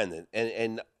Steph dependent,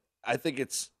 and I think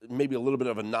it's maybe a little bit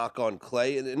of a knock on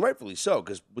Klay, and rightfully so,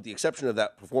 because with the exception of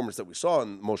that performance that we saw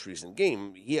in the most recent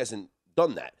game, he hasn't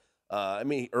done that.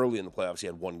 Early in the playoffs, he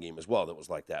had one game as well that was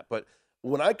like that. But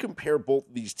when I compare both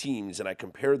these teams and I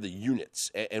compare the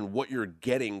units and what you're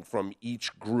getting from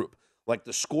each group, like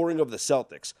the scoring of the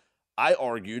Celtics, I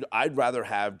argued I'd rather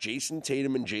have Jason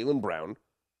Tatum and Jaylen Brown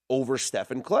over Steph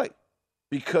and Klay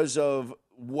because of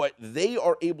what they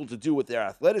are able to do with their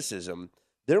athleticism.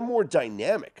 They're more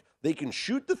dynamic. They can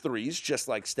shoot the threes just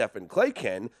like Steph and Klay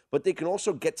can, but they can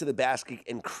also get to the basket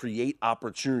and create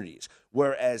opportunities,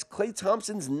 whereas Klay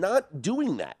Thompson's not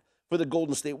doing that for the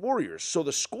Golden State Warriors. So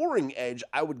the scoring edge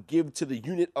I would give to the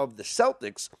unit of the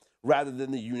Celtics rather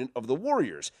than the unit of the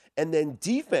Warriors. And then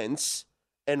defense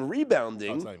and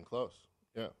rebounding. That's not even close.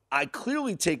 Yeah. I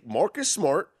clearly take Marcus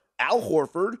Smart, Al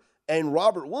Horford, and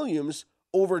Robert Williams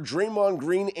over Draymond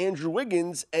Green, Andrew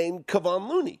Wiggins, and Kevon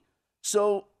Looney.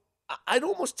 So I'd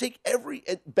almost take every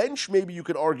bench, maybe you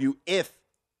could argue, if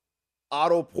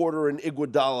Otto Porter and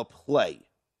Iguodala play.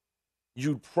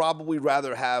 You'd probably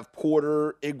rather have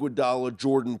Porter, Iguodala,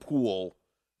 Jordan Poole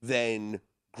than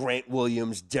Grant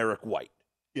Williams, Derek White.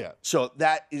 Yeah. So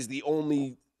that is the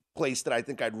only place that I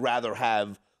think I'd rather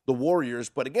have the Warriors.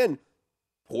 But again,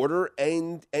 Porter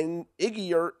and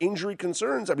Iggy are injury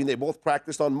concerns. I mean, they both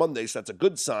practiced on Monday, so that's a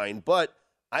good sign. But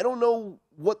I don't know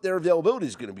what their availability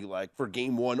is going to be like for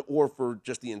game 1 or for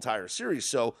just the entire series.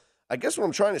 So I guess what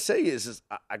I'm trying to say is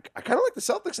I kind of like the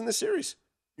Celtics in this series.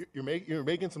 You're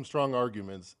making some strong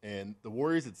arguments, and the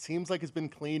Warriors, it seems like it's been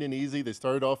clean and easy. They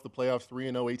started off the playoffs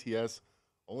 3-0 ATS,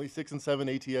 only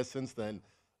 6-7 ATS since then.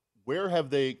 Where have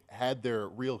they had their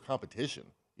real competition?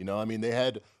 They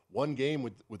had one game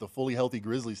with a fully healthy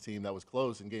Grizzlies team that was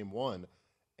close in game 1,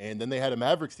 and then they had a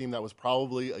Mavericks team that was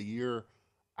probably a year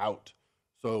out.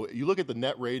 So you look at the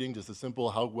net rating, just a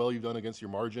simple how well you've done against your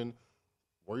margin.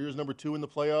 Warriors number 2 in the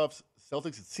playoffs.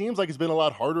 Celtics, it seems like it's been a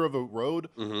lot harder of a road.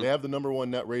 Mm-hmm. They have the number 1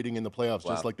 net rating in the playoffs,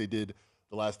 just like they did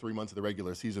the last 3 months of the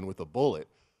regular season with a bullet.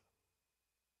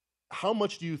 How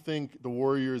much do you think the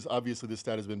Warriors, obviously this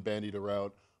stat has been bandied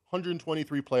around,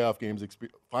 123 playoff games,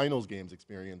 finals games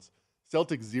experience,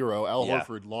 Celtics 0, Al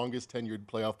Horford, longest tenured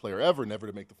playoff player ever, never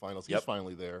to make the finals. He's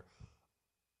finally there.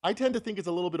 I tend to think it's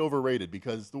a little bit overrated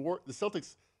because the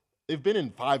Celtics, they've been in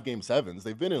 5 Game 7s.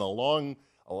 They've been in a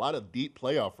lot of deep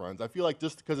playoff runs. I feel like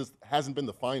just because it hasn't been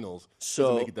the finals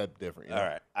doesn't make it that different. All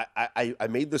right. I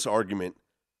made this argument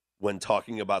when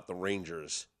talking about the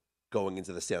Rangers going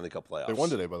into the Stanley Cup playoffs. They won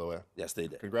today, by the way. Yes, they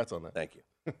did. Congrats on that. Thank you.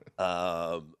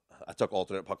 I took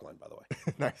alternate puck line, by the way.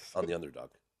 Nice. On the underdog.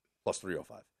 Plus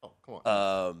 305. Oh, come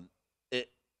on.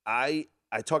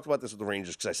 I talked about this with the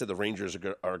Rangers because I said the Rangers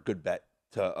are a good bet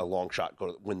to a long shot go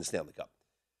to win the Stanley Cup.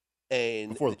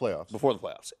 And before the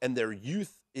playoffs. And their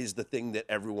youth is the thing that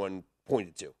everyone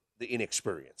pointed to, the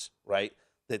inexperience, right?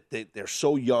 That they're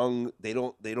so young, they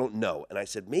don't know. And I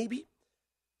said, maybe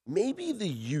the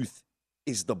youth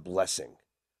is the blessing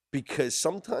because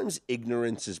sometimes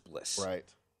ignorance is bliss. Right.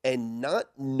 And not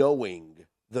knowing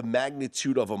the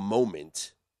magnitude of a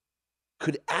moment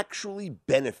could actually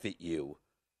benefit you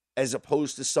as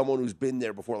opposed to someone who's been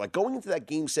there before. Like going into that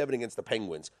Game 7 against the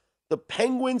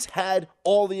Penguins had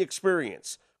all the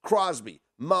experience. Crosby,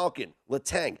 Malkin,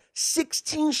 Letang,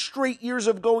 16 straight years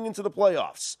of going into the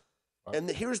playoffs. Right. And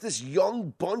here's this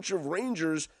young bunch of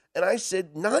Rangers, and I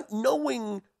said, not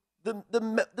knowing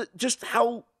the just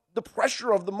how the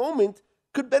pressure of the moment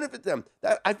could benefit them.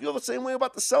 I feel the same way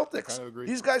about the Celtics. I agree.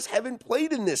 These guys haven't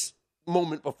played in this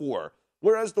moment before.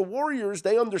 Whereas the Warriors,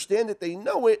 they understand it, they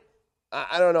know it,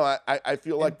 I don't know. I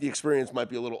feel like the experience might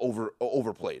be a little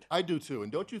overplayed. I do too.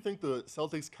 And don't you think the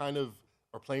Celtics kind of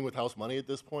are playing with house money at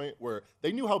this point, where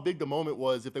they knew how big the moment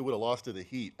was if they would have lost to the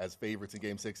Heat as favorites in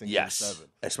Game 6 and Game 7?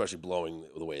 Especially blowing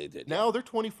the way they did. Now they're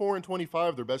 24 and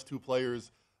 25, their best two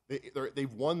players.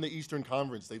 They've won the Eastern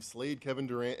Conference. They've slayed Kevin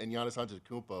Durant and Giannis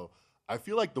Antetokounmpo. I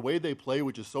feel like the way they play,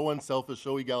 which is so unselfish,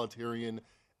 so egalitarian,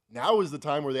 now is the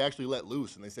time where they actually let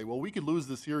loose and they say, well, we could lose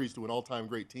the series to an all-time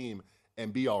great team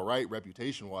and be all right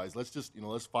reputation-wise. Let's just,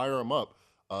 let's fire them up.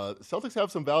 The Celtics have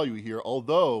some value here,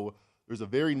 although there's a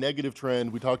very negative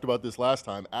trend. We talked about this last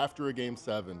time. After a Game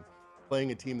 7,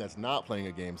 playing a team that's not playing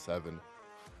a Game 7,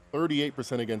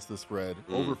 38% against the spread,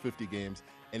 over 50 games.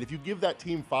 And if you give that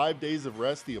team 5 days of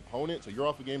rest, the opponent, so you're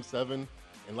off of Game 7,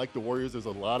 and like the Warriors, there's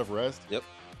a lot of rest.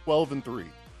 12-3.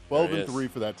 12-3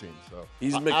 for that team. So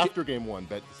after Game 1,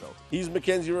 bet the Celtics. He's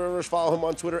Mackenzie Rivers. Follow him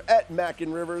on Twitter at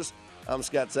 @MackinRivers. I'm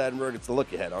Scott Seidenberg. It's the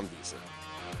Look Ahead on VSiN.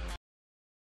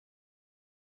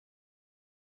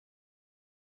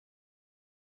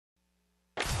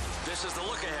 This is the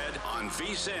Look Ahead on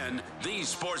VSiN, the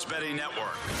Sports Betting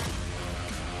Network.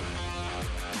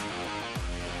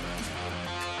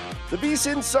 The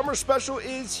VSiN Summer Special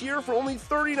is here. For only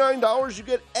 $39, you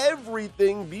get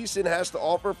everything VSiN has to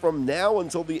offer from now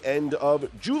until the end of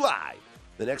July.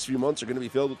 The next few months are going to be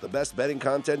filled with the best betting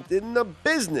content in the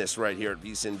business right here at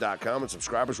VSiN.com, and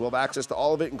subscribers will have access to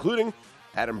all of it, including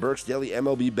Adam Burke's daily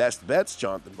MLB Best Bets.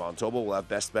 Jonathan Von Tobel will have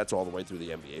Best Bets all the way through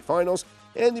the NBA Finals.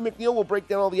 Andy McNeil will break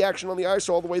down all the action on the ice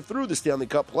all the way through the Stanley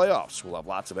Cup playoffs. We'll have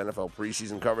lots of NFL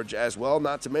preseason coverage as well,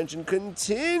 not to mention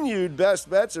continued Best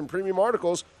Bets and premium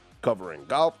articles covering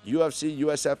golf, UFC,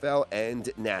 USFL, and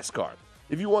NASCAR.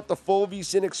 If you want the full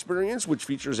VSiN experience, which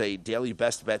features a daily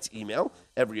Best Bets email,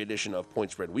 every edition of Point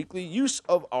Spread Weekly, use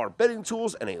of our betting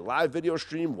tools, and a live video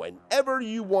stream whenever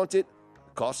you want it,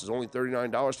 the cost is only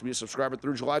 $39 to be a subscriber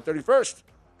through July 31st.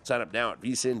 Sign up now at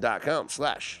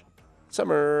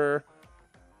vsin.com/summer.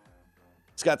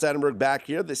 Scott Seidenberg back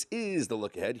here. This is the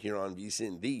Look Ahead here on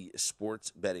VSiN, the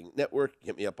Sports Betting Network.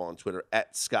 Hit me up on Twitter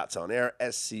at ScottsOnAir,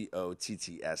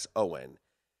 SCOTTSONAIR.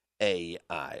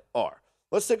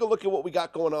 Let's take a look at what we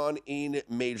got going on in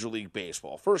Major League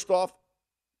Baseball. First off,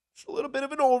 just a little bit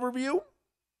of an overview.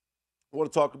 I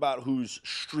want to talk about who's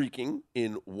streaking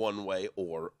in one way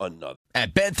or another.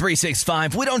 At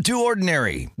Bet365, we don't do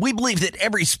ordinary. We believe that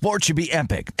every sport should be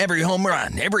epic. Every home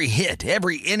run, every hit,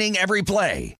 every inning, every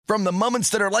play. From the moments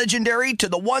that are legendary to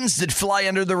the ones that fly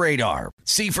under the radar.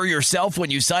 See for yourself when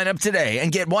you sign up today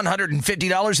and get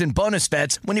 $150 in bonus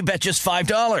bets when you bet just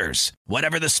 $5.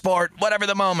 Whatever the sport, whatever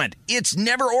the moment, it's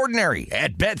never ordinary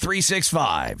at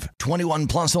Bet365. 21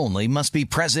 plus only. Must be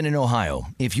present in Ohio.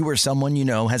 If you or someone you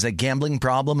know has a gambling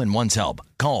problem and wants help,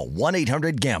 call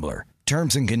 1-800-GAMBLER.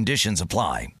 Terms and conditions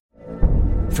apply.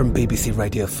 From BBC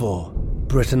Radio 4,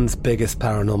 Britain's biggest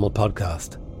paranormal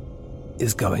podcast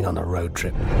is going on a road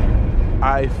trip.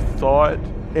 I thought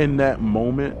in that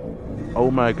moment, oh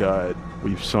my God,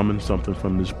 we've summoned something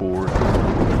from this board.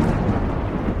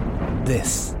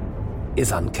 This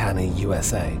is Uncanny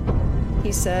USA.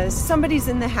 He says, somebody's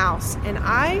in the house, and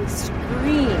I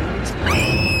screamed.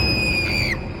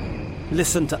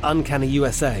 Listen to Uncanny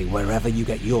USA wherever you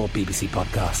get your BBC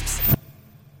podcasts,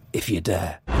 if you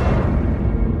dare.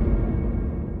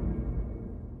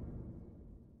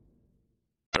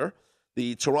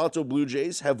 The Toronto Blue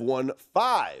Jays have won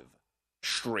 5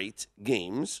 straight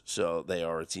games, so they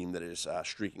are a team that is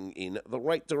streaking in the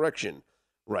right direction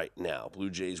right now. Blue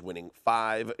Jays winning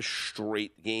 5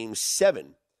 straight games,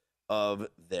 7 of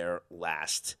their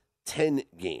last 10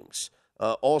 games.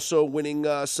 Also winning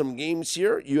some games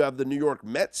here, you have the New York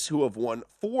Mets, who have won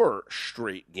 4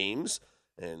 straight games,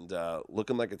 and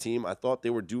looking like a team I thought they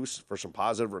were due for some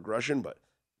positive regression, but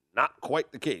not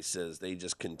quite the case, as they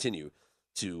just continue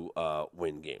to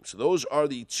win games. So those are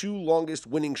the 2 longest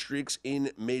winning streaks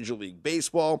in Major League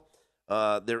Baseball.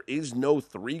 There is no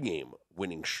 3-game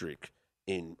winning streak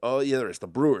in. Oh, yeah, there is. The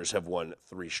Brewers have won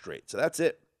 3 straight. So that's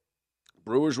it.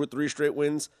 Brewers with 3 straight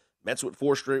wins, Mets with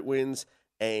 4 straight wins,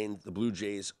 and the Blue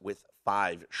Jays with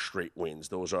 5 straight wins.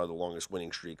 Those are the longest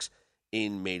winning streaks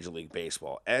in Major League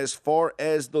Baseball. As far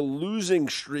as the losing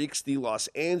streaks, the Los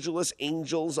Angeles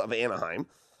Angels of Anaheim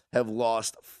have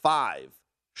lost 5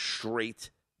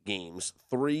 straight games,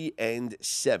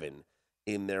 3-7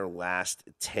 in their last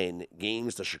 10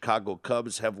 games. The Chicago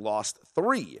Cubs have lost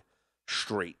 3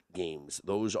 straight games.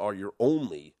 Those are your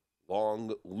only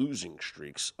long losing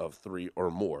streaks of 3 or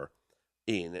more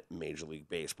in Major League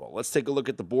Baseball. Let's take a look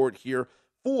at the board here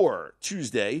for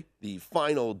Tuesday, the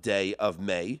final day of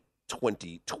May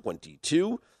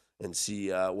 2022, and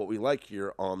see what we like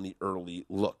here on the early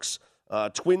looks.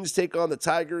 Twins take on the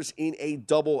Tigers in a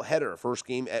doubleheader. First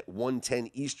game at 1:10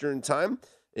 Eastern time.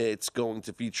 It's going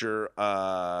to feature,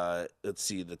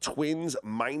 the Twins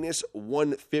minus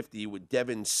 150 with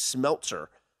Devin Smeltzer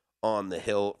on the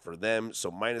hill for them.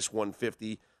 So minus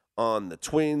 150 on the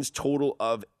Twins. Total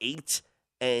of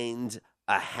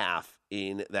 8.5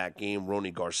 in that game.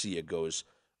 Ronny Garcia goes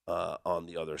on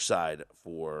the other side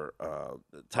for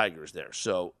the Tigers there.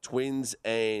 So Twins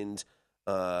and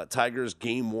Tigers,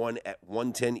 game 1 at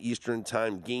 1:10 Eastern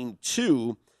time. Game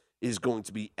 2 is going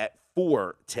to be at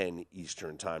 4:10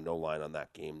 Eastern time. No line on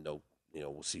that game. No,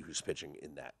 we'll see who's pitching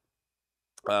in that.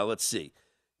 Let's see.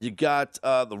 You got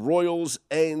the Royals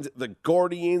and the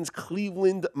Guardians.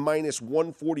 Cleveland minus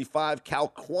 145. Cal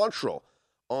Quantrill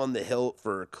on the hill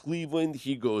for Cleveland.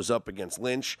 He goes up against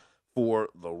Lynch for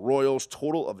the Royals.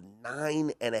 Total of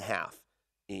 9.5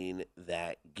 in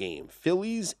that game.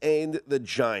 Phillies and the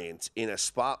Giants in a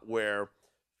spot where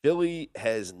Philly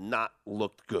has not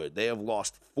looked good. They have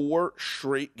lost 4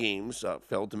 straight games.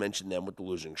 Failed to mention them with the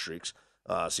losing streaks.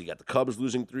 So you got the Cubs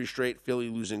losing 3 straight, Philly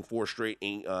losing 4 straight,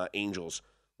 Angels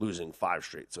losing 5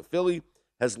 straight. So Philly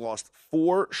has lost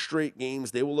 4 straight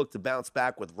games. They will look to bounce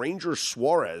back with Ranger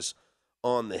Suarez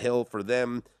on the hill for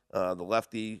them. The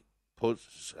lefty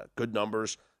posts good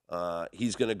numbers.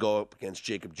 He's going to go up against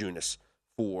Jacob Junis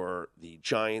for the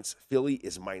Giants. Philly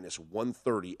is minus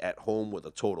 130 at home with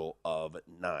a total of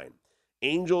 9.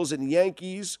 Angels and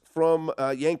Yankees from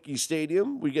Yankee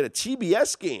Stadium. We get a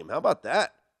TBS game. How about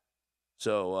that?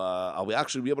 So I'll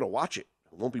actually be able to watch it.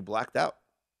 It won't be blacked out.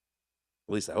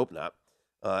 At least I hope not.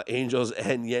 Angels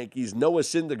and Yankees. Noah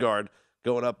Syndergaard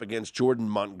going up against Jordan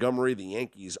Montgomery. The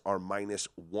Yankees are minus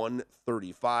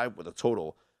 135 with a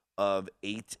total of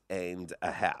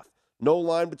 8.5. No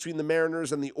line between the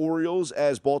Mariners and the Orioles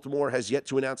as Baltimore has yet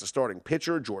to announce a starting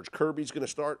pitcher. George Kirby's going to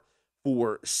start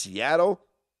for Seattle.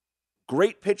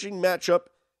 Great pitching matchup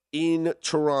in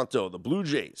Toronto. The Blue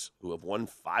Jays, who have won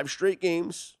 5 straight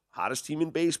games, hottest team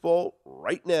in baseball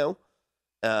right now,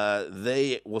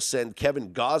 they will send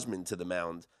Kevin Gausman to the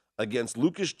mound against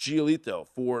Lucas Giolito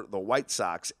for the White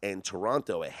Sox, and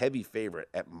Toronto a heavy favorite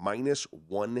at minus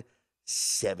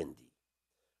 170.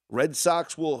 Red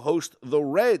Sox will host the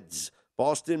Reds.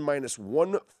 Boston minus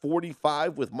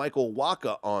 145 with Michael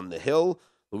Wacha on the hill.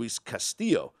 Luis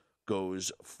Castillo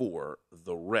goes for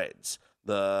the Reds.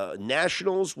 The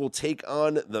Nationals will take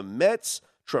on the Mets.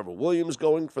 Trevor Williams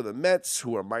going for the Mets,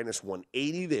 who are minus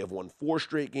 180. They have won 4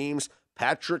 straight games.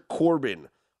 Patrick Corbin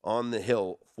on the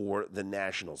hill for the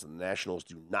Nationals. And the Nationals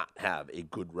do not have a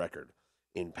good record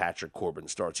in Patrick Corbin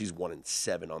starts. He's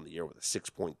 1-7 on the year with a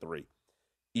 6.3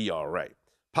 ERA.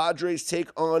 Padres take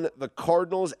on the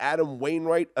Cardinals. Adam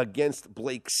Wainwright against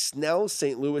Blake Snell.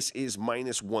 St. Louis is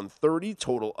minus 130,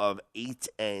 total of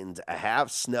 8.5.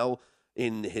 Snell,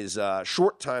 in his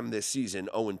short time this season,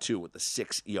 0-2 with the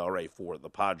 6 ERA for the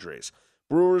Padres.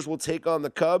 Brewers will take on the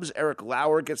Cubs. Eric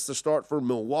Lauer gets the start for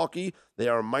Milwaukee. They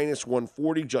are minus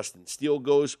 140. Justin Steele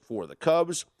goes for the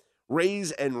Cubs.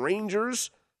 Rays and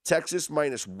Rangers. Texas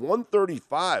minus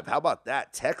 135. How about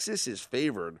that? Texas is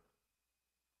favored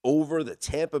over the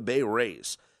Tampa Bay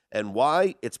Rays. And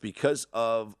why? It's because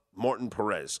of Martin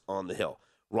Perez on the hill.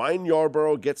 Ryan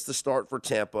Yarbrough gets the start for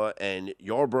Tampa, and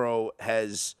Yarbrough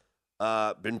has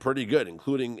been pretty good,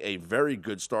 including a very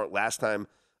good start last time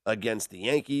against the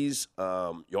Yankees.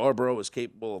 Yarbrough is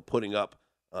capable of putting up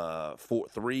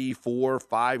 3, 4,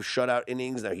 5 shutout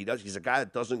innings. Now, he's a guy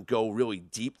that doesn't go really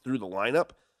deep through the lineup,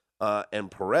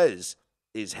 and Perez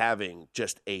is having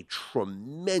just a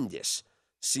tremendous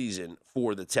season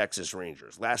for the Texas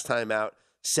Rangers. Last time out,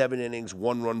 7 innings,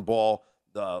 1-run ball.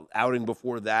 The outing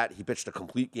before that, he pitched a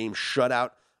complete game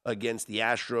shutout against the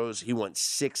Astros. He went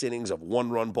 6 innings of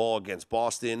 1-run ball against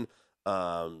Boston,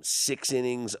 6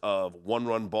 innings of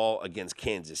 1-run ball against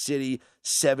Kansas City,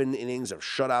 7 innings of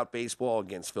shutout baseball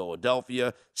against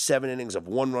Philadelphia, 7 innings of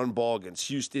 1-run ball against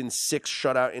Houston, 6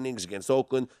 shutout innings against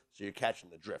Oakland. So you're catching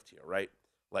the drift here, right?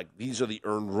 Like, these are the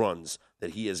earned runs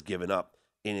that he has given up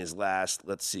in his last,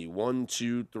 7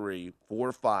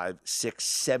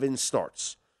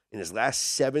 starts. In his last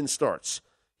 7 starts,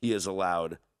 he has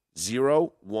allowed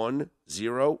 0, 1,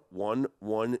 0, 1,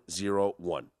 1, 0,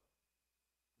 1.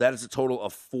 That is a total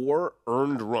of 4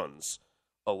 earned runs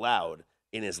allowed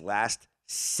in his last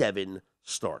 7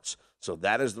 starts. So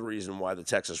that is the reason why the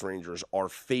Texas Rangers are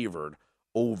favored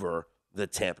over the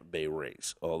Tampa Bay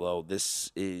Rays. Although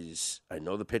I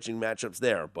know the pitching matchup's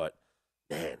there, but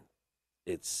man,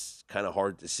 it's kind of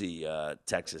hard to see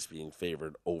Texas being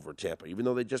favored over Tampa, even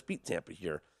though they just beat Tampa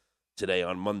here today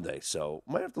on Monday. So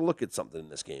might have to look at something in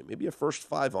this game. Maybe a first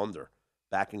 5 under,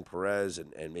 backing Perez,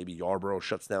 and maybe Yarbrough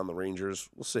shuts down the Rangers.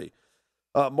 We'll see.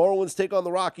 Marlins take on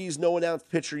the Rockies. No announced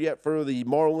pitcher yet for the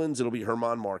Marlins. It'll be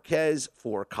German Marquez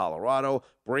for Colorado.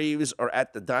 Braves are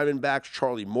at the Diamondbacks.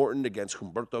 Charlie Morton against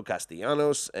Humberto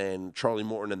Castellanos. And Charlie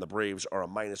Morton and the Braves are a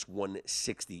minus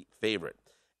 160 favorite.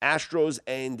 Astros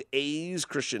and A's.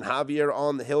 Christian Javier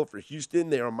on the hill for Houston.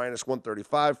 They are minus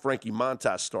 135. Frankie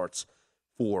Montas starts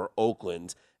for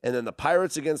Oakland. And then the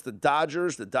Pirates against the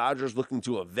Dodgers. The Dodgers looking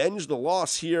to avenge the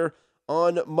loss here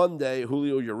on Monday.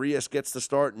 Julio Urias gets the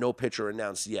start. No pitcher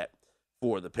announced yet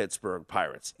for the Pittsburgh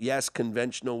Pirates. Yes,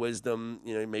 conventional wisdom.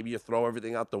 Maybe you throw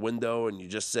everything out the window and you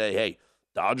just say, hey,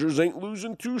 Dodgers ain't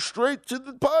losing 2 straight to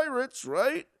the Pirates,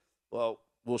 right? Well,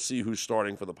 we'll see who's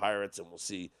starting for the Pirates, and we'll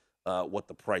see what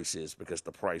the price is, because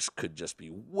the price could just be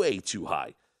way too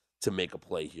high to make a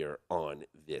play here on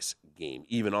this game,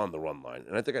 even on the run line.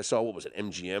 And I think I saw,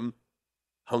 MGM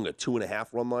hung a 2.5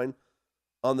 run line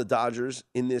on the Dodgers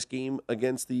in this game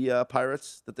against the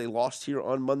Pirates that they lost here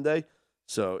on Monday.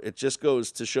 So it just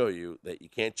goes to show you that you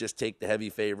can't just take the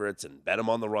heavy favorites and bet them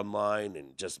on the run line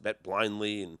and just bet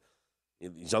blindly. And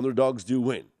these underdogs do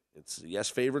win.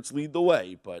 Yes, favorites lead the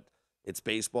way, but it's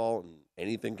baseball and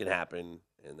anything can happen.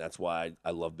 And that's why I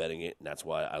love betting it. And that's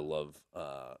why I love,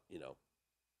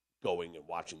 going and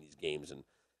watching these games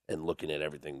and looking at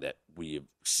everything that we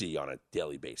see on a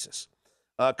daily basis.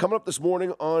 Coming up this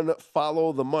morning on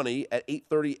Follow the Money at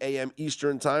 8:30 a.m.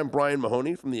 Eastern Time, Brian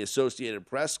Mahoney from the Associated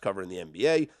Press covering the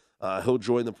NBA. He'll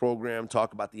join the program,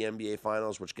 talk about the NBA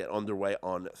Finals, which get underway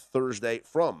on Thursday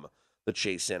from the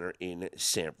Chase Center in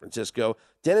San Francisco.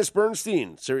 Dennis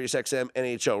Bernstein, SiriusXM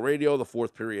NHL Radio,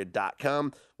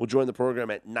 thefourthperiod.com, will join the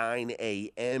program at 9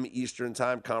 a.m. Eastern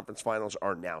Time. Conference Finals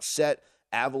are now set.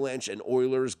 Avalanche and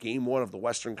Oilers, Game 1 of the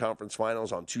Western Conference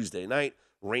Finals on Tuesday night.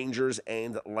 Rangers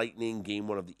and Lightning, Game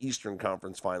 1 of the Eastern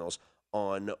Conference Finals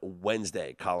on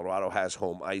Wednesday. Colorado has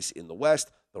home ice in the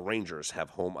West. The Rangers have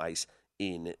home ice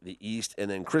in the East.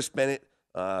 And then Chris Bennett,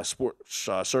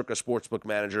 Circa Sportsbook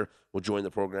Manager, will join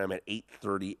the program at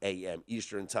 8:30 a.m.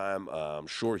 Eastern Time. I'm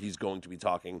sure he's going to be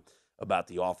talking about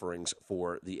the offerings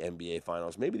for the NBA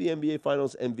Finals. Maybe the NBA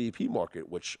Finals MVP market,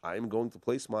 which I am going to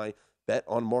place my bet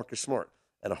on Marcus Smart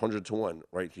at 100-1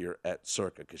 right here at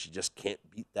Circa, because you just can't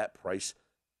beat that price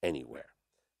anywhere.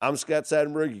 I'm Scott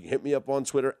Seidenberg. You can hit me up on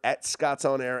Twitter at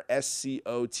ScottsOnAir,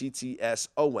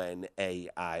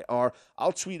 ScottsOnAir.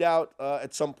 I'll tweet out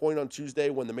at some point on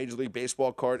Tuesday when the Major League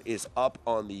Baseball card is up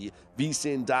on the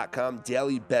vsin.com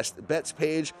daily best bets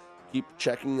page. Keep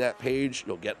checking that page.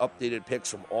 You'll get updated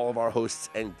picks from all of our hosts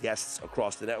and guests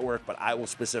across the network, but I will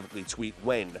specifically tweet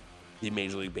when the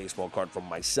Major League Baseball card from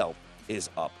myself is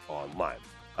up online.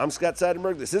 I'm Scott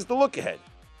Seidenberg. This is The Look Ahead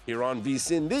here on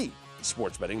VSiN, the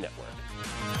Sports Betting Network.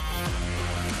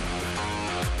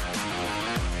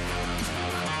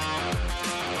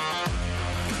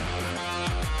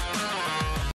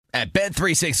 At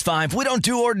Bet365, we don't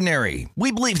do ordinary.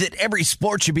 We believe that every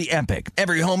sport should be epic.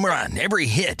 Every home run, every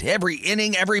hit, every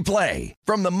inning, every play.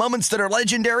 From the moments that are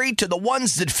legendary to the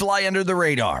ones that fly under the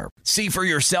radar. See for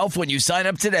yourself when you sign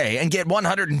up today and get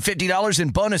 $150 in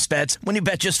bonus bets when you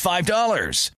bet just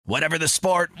 $5. Whatever the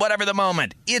sport, whatever the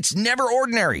moment, it's never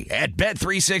ordinary at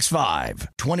Bet365.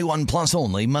 21 plus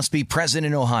only. Must be present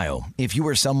in Ohio. If you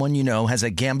or someone you know has a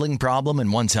gambling problem and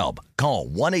wants help, call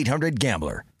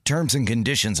 1-800-GAMBLER. Terms and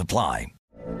conditions apply.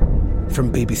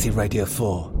 From BBC Radio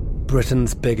 4,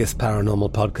 Britain's biggest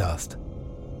paranormal podcast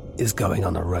is going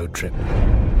on a road trip.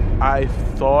 I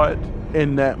thought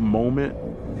in that moment,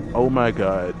 oh my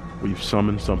God, we've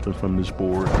summoned something from this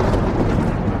board.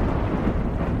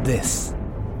 This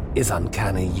is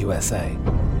Uncanny USA.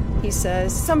 He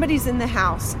says, somebody's in the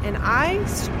house, and I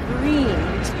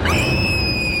screamed.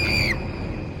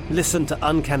 Listen to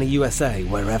Uncanny USA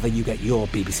wherever you get your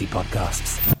BBC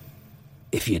podcasts,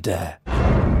 if you dare.